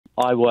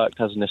I worked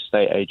as an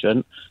estate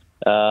agent.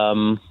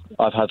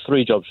 I've had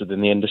 3 jobs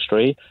within the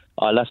industry.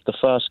 I left the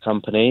first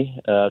company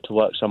to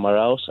work somewhere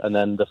else, and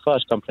then the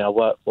first company I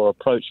worked for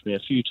approached me a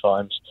few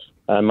times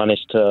and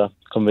managed to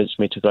convince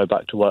me to go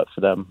back to work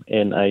for them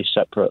in a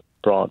separate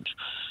branch.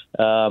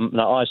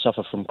 Now, I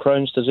suffer from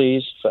Crohn's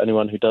disease. For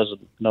anyone who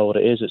doesn't know what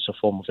it is, it's a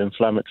form of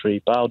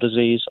inflammatory bowel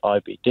disease,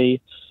 IBD.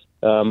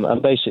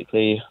 And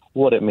basically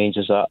what it means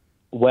is that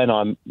when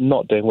I'm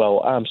not doing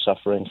well, I'm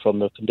suffering from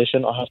the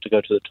condition, I have to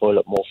go to the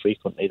toilet more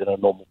frequently than a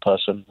normal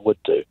person would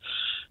do.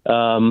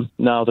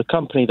 Now, the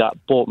company that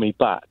bought me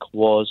back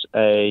is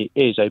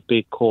a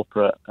big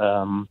corporate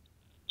firm.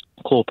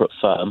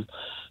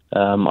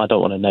 I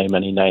don't want to name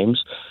any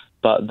names,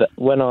 but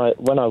when I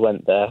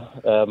went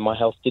there, my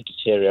health did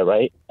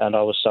deteriorate, and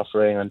I was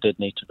suffering and did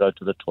need to go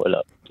to the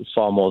toilet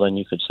far more than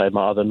you could say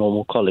my other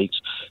normal colleagues.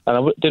 And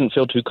I didn't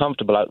feel too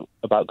comfortable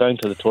about going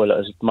to the toilet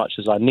as much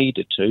as I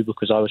needed to,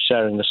 because I was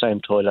sharing the same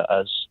toilet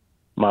as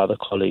my other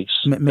colleagues.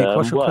 Mick,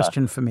 what's your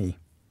question for me?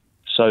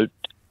 So,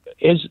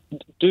 if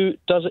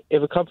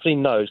a company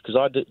knows, because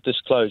I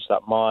disclosed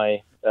that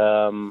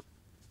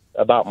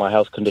about my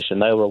health condition,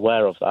 they were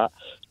aware of that.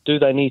 Do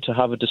they need to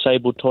have a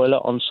disabled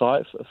toilet on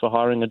site for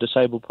hiring a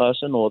disabled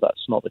person, or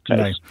that's not the case?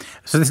 No.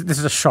 So this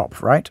is a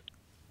shop, right?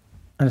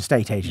 An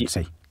estate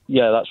agency.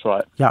 Yeah, that's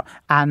right. Yeah,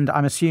 and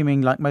I'm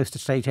assuming, like most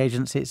estate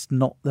agents, it's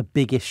not the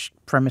biggest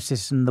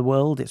premises in the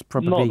world. It's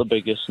probably not the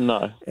biggest.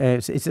 No,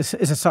 it's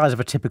the size of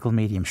a typical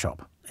medium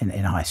shop in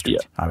a high street.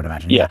 Yeah. I would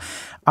imagine. Yeah.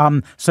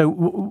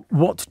 So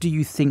what do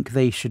you think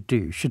they should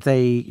do? Should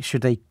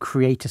they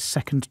create a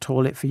second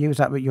toilet for you? Is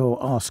that what you're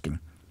asking?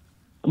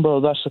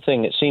 Well, that's the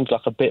thing. It seems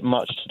like a bit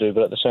much to do,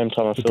 but at the same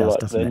time, I feel like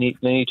they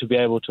need to be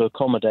able to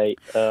accommodate.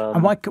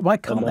 And why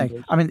can't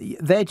they? I mean,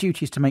 their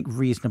duty is to make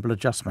reasonable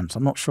adjustments.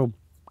 I'm not sure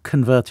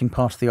converting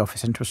part of the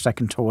office into a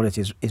second toilet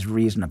is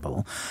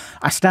reasonable.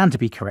 I stand to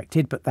be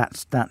corrected, but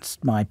that's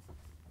my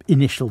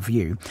initial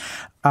view.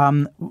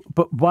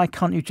 But why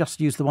can't you just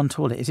use the one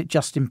toilet? Is it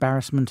just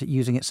embarrassment at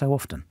using it so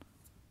often?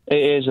 It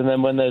is, and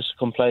then when there's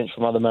complaints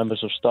from other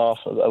members of staff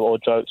or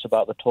jokes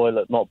about the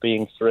toilet not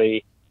being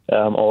free,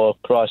 or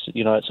Christ,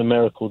 it's a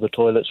miracle the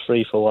toilet's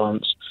free for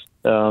once.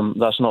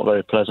 That's not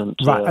very pleasant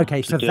to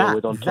deal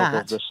with on top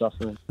of the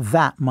suffering.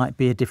 That might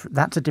be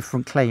that's a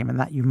different claim, and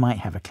that you might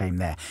have a claim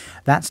there.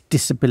 That's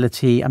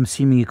disability. I'm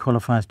assuming you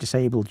qualify as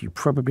disabled. You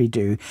probably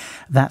do.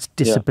 That's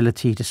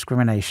disability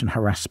discrimination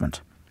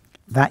harassment.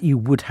 That you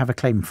would have a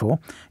claim for.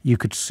 You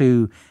could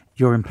sue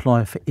your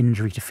employer for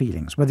injury to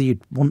feelings. Whether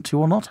you'd want to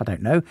or not, I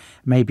don't know.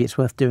 Maybe it's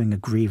worth doing a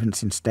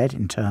grievance instead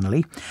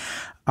internally.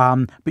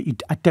 But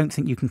I don't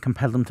think you can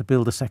compel them to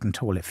build a second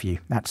toilet for you.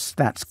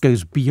 That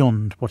goes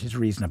beyond what is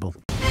reasonable.